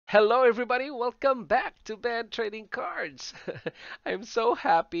Hello, everybody. Welcome back to Band Trading Cards. I'm so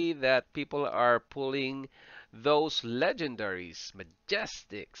happy that people are pulling those legendaries,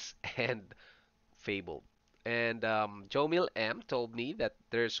 Majestics, and Fable. And Jomil M told me that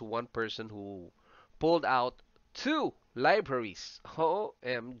there's one person who pulled out two libraries.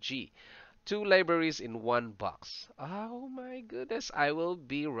 OMG. Two libraries in one box. Oh my goodness, I will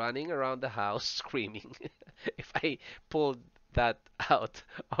be running around the house screaming if I pulled that out.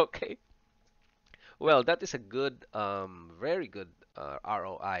 Okay. Well, that is a good, very good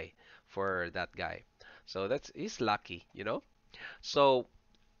ROI for that guy. So that's he's lucky. So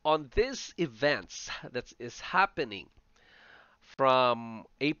on these events that is happening from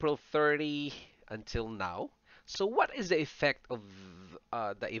April 30 until now. So what is the effect of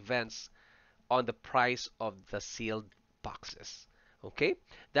the events on the price of the sealed boxes? Okay,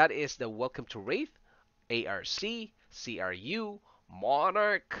 that is the Welcome to Wraith, ARC, CRU,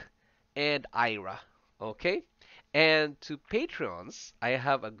 Monarch, and IRA. Okay, and to Patreons, I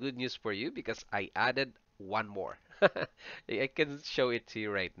have a good news for you because I added one more. I can show it to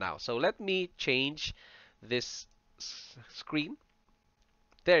you right now. So let me change this screen.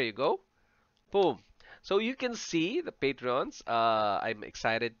 There you go. Boom. So you can see the patrons. I'm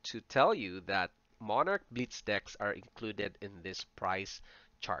excited to tell you that Monarch Blitz decks are included in this price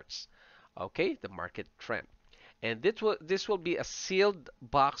charts. Okay, the market trend. And this will be a sealed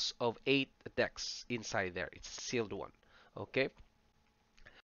box of 8 decks inside there. It's a sealed one. Okay.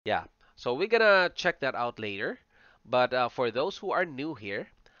 Yeah. So we're gonna check that out later. But for those who are new here,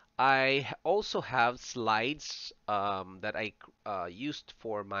 also have slides that I used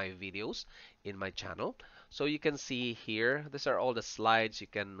for my videos in my channel. So you can see here, these are all the slides. You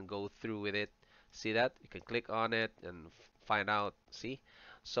can go through with it. See that? You can click on it and find out. See?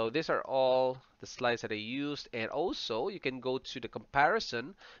 So these are all the slides that I used. And also, you can go to the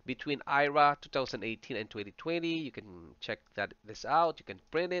comparison between IRA 2018 and 2020. You can check this out. You can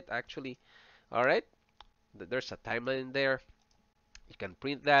print it actually. All right. There's a timeline there. You can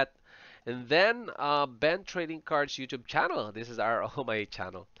print that. And then Ben Trading Cards YouTube channel. This is our oh my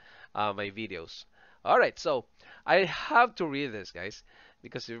channel, my videos. All right, so I have to read this, guys,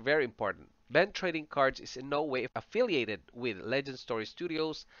 because it's very important. Ben Trading Cards is in no way affiliated with Legend Story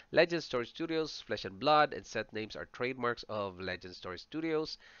Studios. Legend Story Studios, Flesh and Blood, and set names are trademarks of Legend Story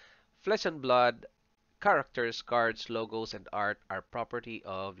Studios. Flesh and Blood characters, cards, logos, and art are property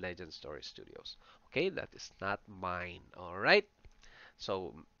of Legend Story Studios. Okay, that is not mine. All right.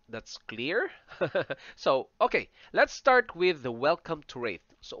 So that's clear. So, okay, let's start with the welcome to Wraith.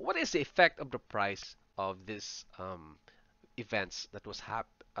 So, what is the effect of the price of this events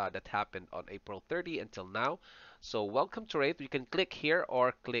that happened on April 30 until now? So, welcome to Wraith. You can click here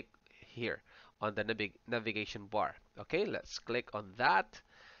or click here on the navigation bar. Okay, let's click on that,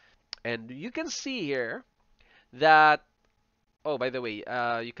 and you can see here that. Oh, by the way,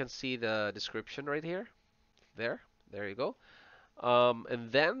 you can see the description right here. There you go.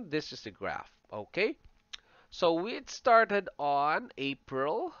 And then this is the graph. Okay, so it started on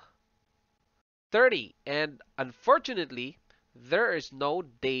April 30, and unfortunately, there is no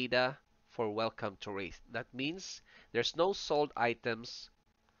data for Welcome to Wraith. That means there's no sold items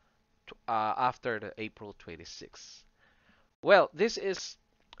after the April 26th. Well, this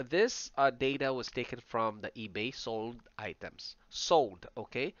data was taken from the eBay sold items. Sold,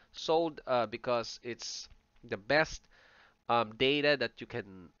 okay? Sold because it's the best data that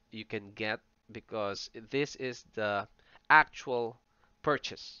you can get because this is the actual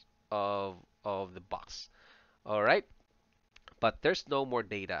purchase of the box. All right, but there's no more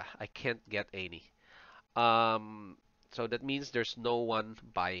data. I can't get any. Um, so that means there's no one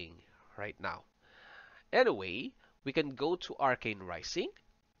buying right now. Anyway, we can go to Arcane Rising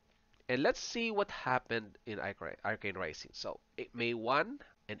and let's see what happened in Arcane Rising. So May 1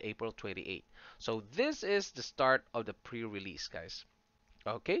 and April 28. So this is the start of the pre-release, guys.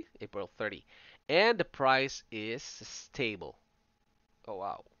 Okay, April 30. And the price is stable. Oh,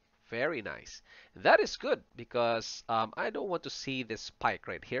 wow. Very nice. That is good because I don't want to see this spike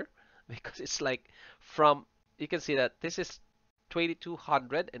right here because it's like from, you can see that this is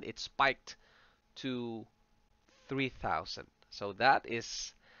 2200 and it spiked to 3000. So that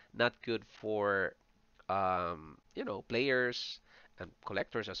is not good for players and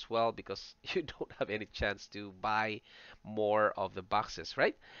collectors as well because you don't have any chance to buy more of the boxes,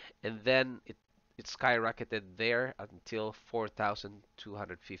 right? And then it skyrocketed there until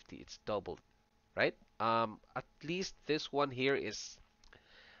 4,250. It's doubled, right? At least this one here is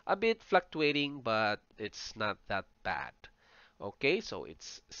a bit fluctuating, but it's not that bad. Okay, so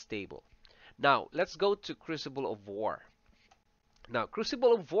it's stable. Now, let's go to Crucible of War. Now,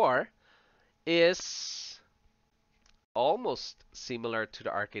 Crucible of War is almost similar to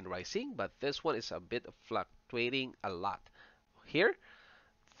the Arcane Rising, but this one is a bit fluctuating a lot. Here,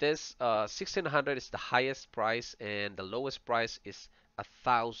 this 1600 is the highest price, and the lowest price is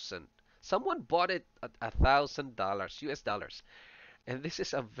 1,000. Someone bought it at $1,000 US dollars, and this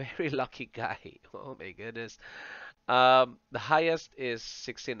is a very lucky guy. Oh my goodness. The highest is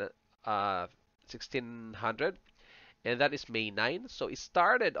 1600, and that is May 9. So it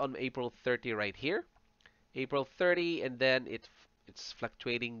started on April 30 right here. April 30, and then it's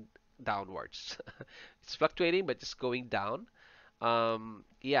fluctuating downwards. It's fluctuating, but just going down.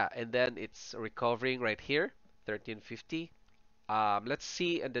 Yeah, and then it's recovering right here, 1350. Let's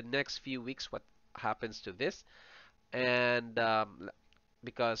see in the next few weeks what happens to this. And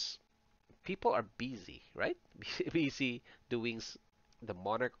because people are busy, right? Busy doing the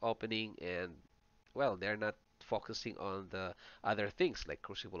Monarch opening, and well, they're not focusing on the other things like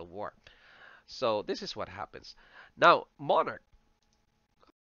Crucible of War. So this is what happens. Now, Monarch,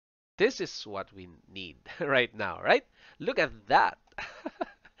 this is what we need right now, right? Look at that.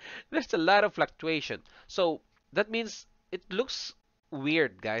 There's a lot of fluctuation. So that means it looks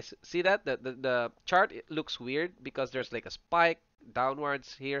weird, guys. See that? The chart, it looks weird because there's like a spike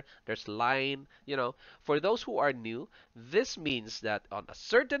downwards here. There's line, For those who are new, this means that on a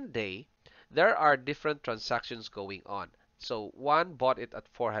certain day, there are different transactions going on. So one bought it at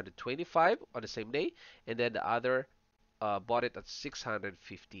 425 on the same day, and then the other bought it at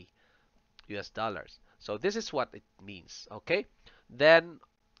 650 US dollars. So this is what it means, okay? Then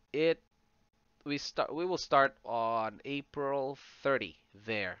it we will start on April 30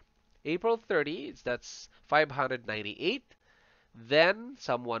 there. April 30, that's 598. Then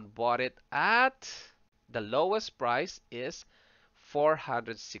someone bought it at the lowest price is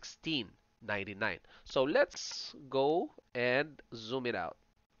 416.99. So let's go and zoom it out.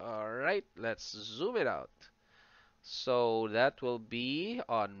 All right, let's zoom it out. So that will be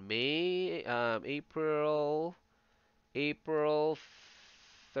on April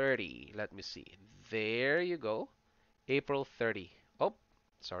 30. Let me see. There you go. April 30. Oh,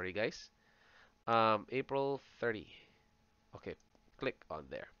 sorry guys. April 30. Okay, click on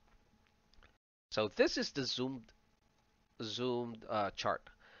there. So this is the zoomed chart.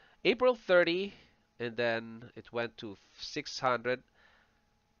 April 30, and then it went to 600.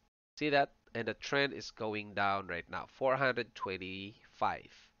 See that? And the trend is going down right now. 425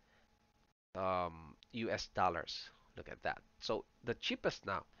 US dollars. Look at that. So the cheapest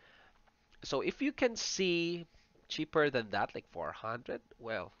now. So if you can see cheaper than that, like 400,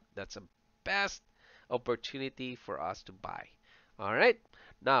 well, that's a best opportunity for us to buy. All right.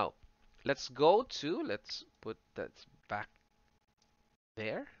 Now, let's put that back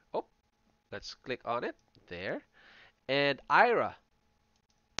there. Oh, let's click on it there. And IRA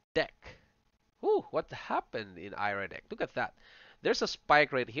deck. Ooh, what happened in IRA deck? Look at that. There's a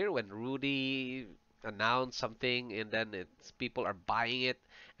spike right here when Rudy announced something, and then people are buying it,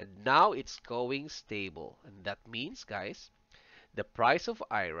 and now it's going stable. And that means, guys, the price of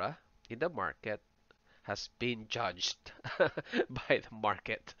IRA in the market has been judged by the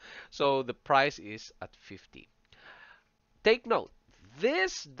market. So the price is at 50. Take note,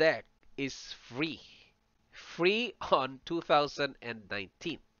 this deck is free. Free on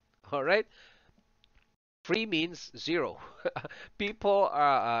 2019. All right? Free means zero. People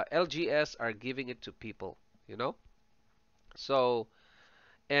are LGS are giving it to people, you know? So,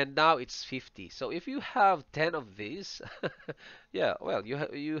 and now it's 50. So if you have 10 of these, yeah, well,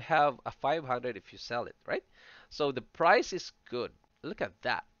 you have a 500 if you sell it, right? So the price is good. Look at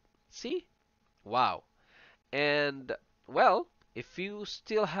that. See? Wow. And well, if you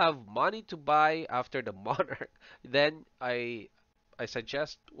still have money to buy after the Monarch, then I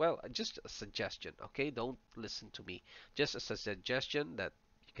suggest, well, just a suggestion, okay? Don't listen to me. Just as a suggestion that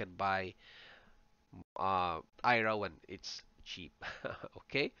you can buy IRA when it's cheap,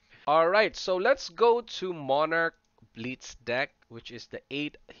 okay? All right, so let's go to Monarch Blitz deck, which is the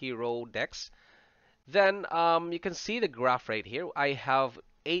 8 hero decks. Then you can see the graph right here. I have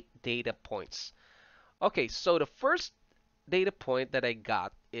 8 data points. Okay, so the first data point that I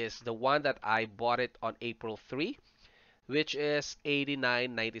got is the one that I bought it on April 3, which is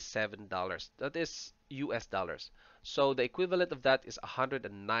 $89.97. That is US dollars. So the equivalent of that is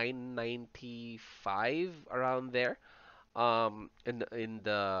 109.95 around there. In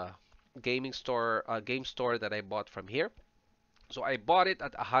the game store that I bought from here. So I bought it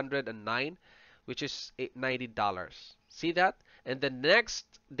at 109, which is $90. See that? And the next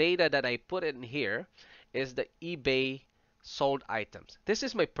data that I put in here is the eBay sold items. This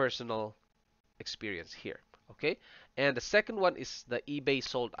is my personal experience here. Okay, and the second one is the eBay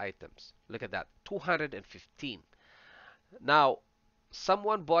sold items. Look at that, 215. Now,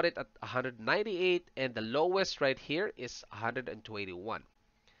 someone bought it at 198, and the lowest right here is 121.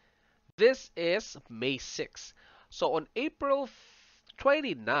 This is May 6th. So on April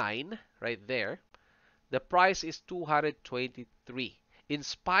 29, right there, the price is 223. In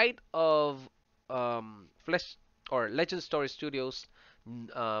spite of Flesh or Legend Story Studios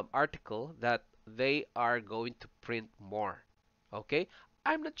article that they are going to print more. Okay,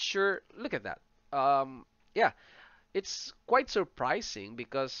 I'm not sure. Look at that. Yeah, it's quite surprising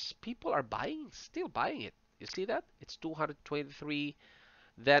because people are still buying it. You see that? It's 223,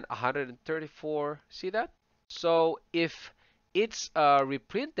 then 134. See that? So if it's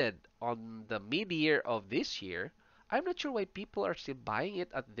reprinted on the mid-year of this year, I'm not sure why people are still buying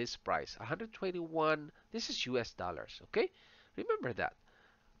it at this price. 121, this is US dollars, okay? Remember that.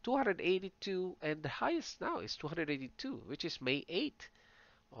 282, and the highest now is 282, which is May 8th.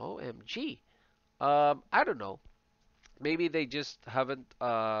 OMG. I don't know. Maybe they just haven't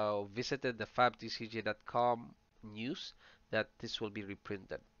visited the fabtcg.com news that this will be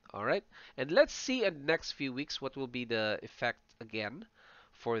reprinted. All right, and let's see in the next few weeks what will be the effect again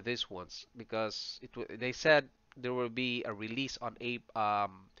for these ones because they said there will be a release on May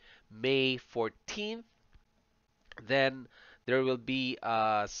 14th. Then there will be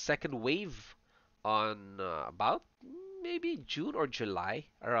a second wave on about maybe June or July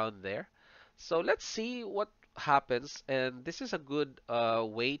around there. So let's see what happens, and this is a good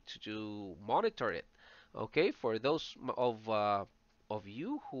way to monitor it. Okay, for those of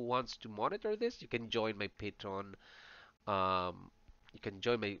you who wants to monitor this, you can join my Patreon. You can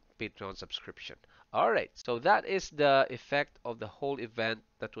join my Patreon subscription. All right, so that is the effect of the whole event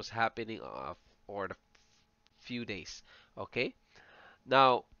that was happening for the few days. Okay,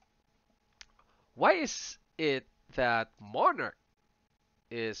 now why is it that Monarch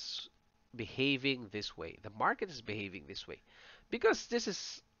is behaving this way? The market is behaving this way because this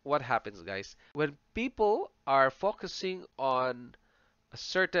is what happens, guys. When people are focusing on a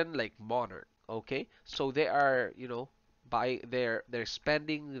certain like Monarch, okay, so they are, they're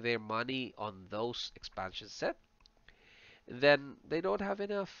spending their money on those expansion set, then they don't have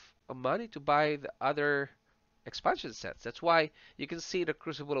enough money to buy the other expansion sets. That's why you can see the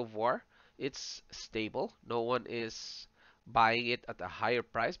Crucible of War. It's stable. No one is buying it at a higher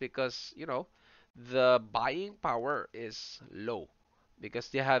price because, the buying power is low because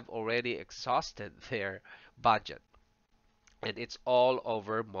they have already exhausted their budget. And it's all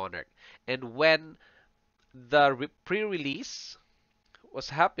over Monarch. And when the pre-release was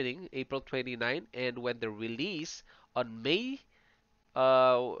happening, April 29, and when the release on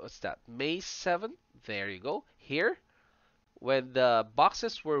what's that? May 7th. There you go. Here, when the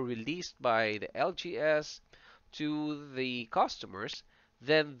boxes were released by the LGS to the customers,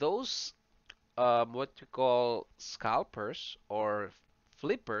 then those what you call scalpers or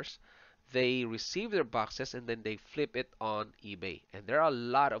flippers, they receive their boxes and then they flip it on eBay. And there are a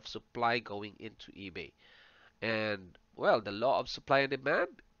lot of supply going into eBay. And well, the law of supply and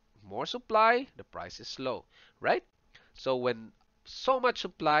demand, more supply, the price is low, right? So when so much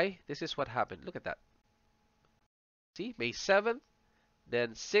supply, this is what happened. Look at that. See, May 7th,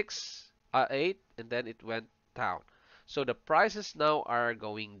 then 6, 8, and then it went down. So the prices now are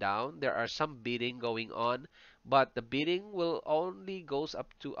going down. There are some bidding going on, but the bidding will only goes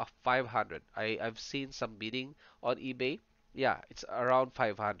up to a 500. I've seen some bidding on eBay. Yeah, it's around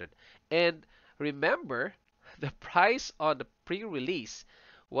 500. And remember, the price on the pre-release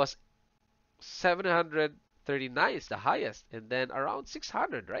was 739 is the highest, and then around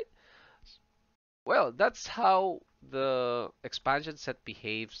 600, right? Well, that's how the expansion set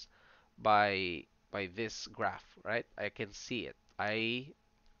behaves by this graph, right? I can see it.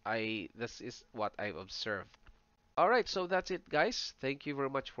 This is what I've observed. All right, so that's it, guys. Thank you very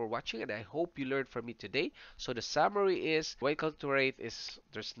much for watching, and I hope you learned from me today. So the summary is weight to rate is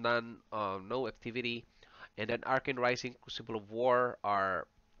there's no activity, and then Ark and Rising, Crucible of War are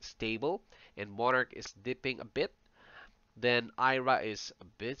stable, and Monarch is dipping a bit. Then Ira is a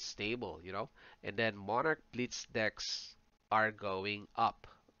bit stable, and then Monarch Blitz decks are going up,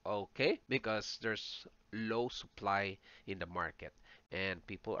 okay, because there's low supply in the market and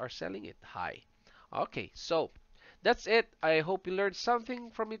people are selling it high. Okay, so that's it. I hope you learned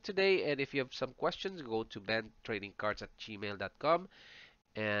something from it today, and if you have some questions, go to bandtradingcards@gmail.com.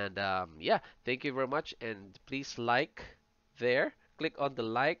 And yeah, thank you very much, and please like there, click on the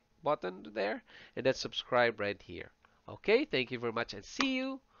like button there, and then subscribe right here. Okay, thank you very much, and see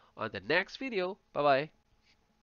you on the next video. Bye bye.